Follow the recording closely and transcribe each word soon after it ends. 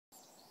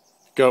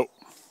Go.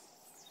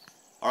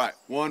 All right,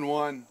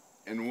 1-1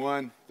 and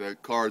 1. The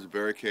car is a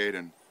barricade,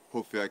 and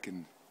hopefully I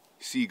can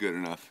see good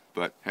enough.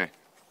 But hey,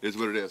 it is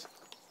what it is.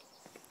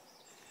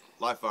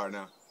 Live fire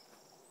now.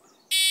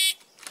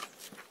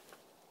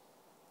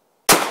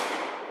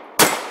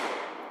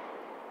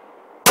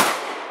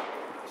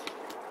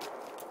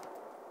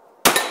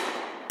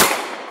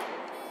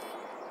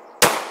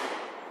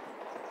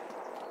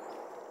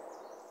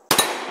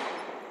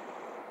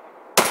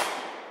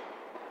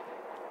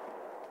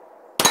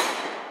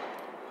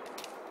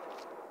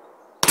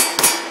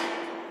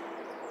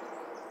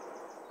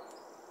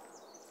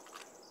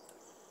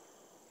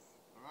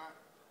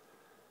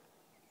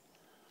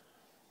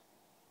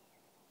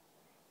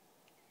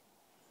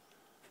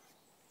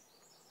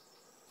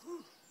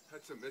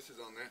 Had some misses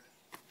on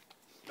that.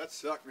 That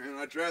sucked, man.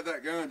 I dragged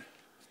that gun.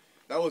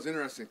 That was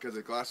interesting because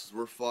the glasses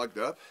were fogged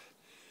up.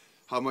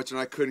 How much, and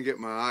I couldn't get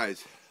my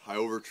eyes. I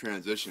over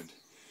transitioned.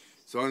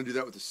 So I'm gonna do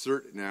that with the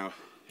CERT now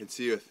and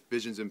see if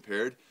vision's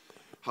impaired.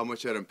 How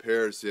much that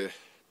impairs it.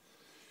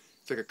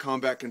 It's like a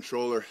combat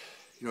controller,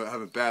 you know,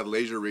 having bad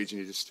laser reach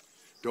and you just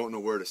don't know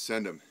where to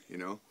send them, you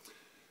know.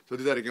 So I'll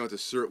do that again with the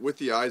CERT with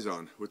the eyes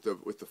on, with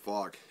the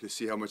fog, to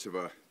see how much of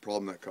a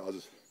problem that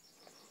causes.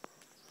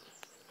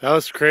 That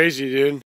was crazy, dude.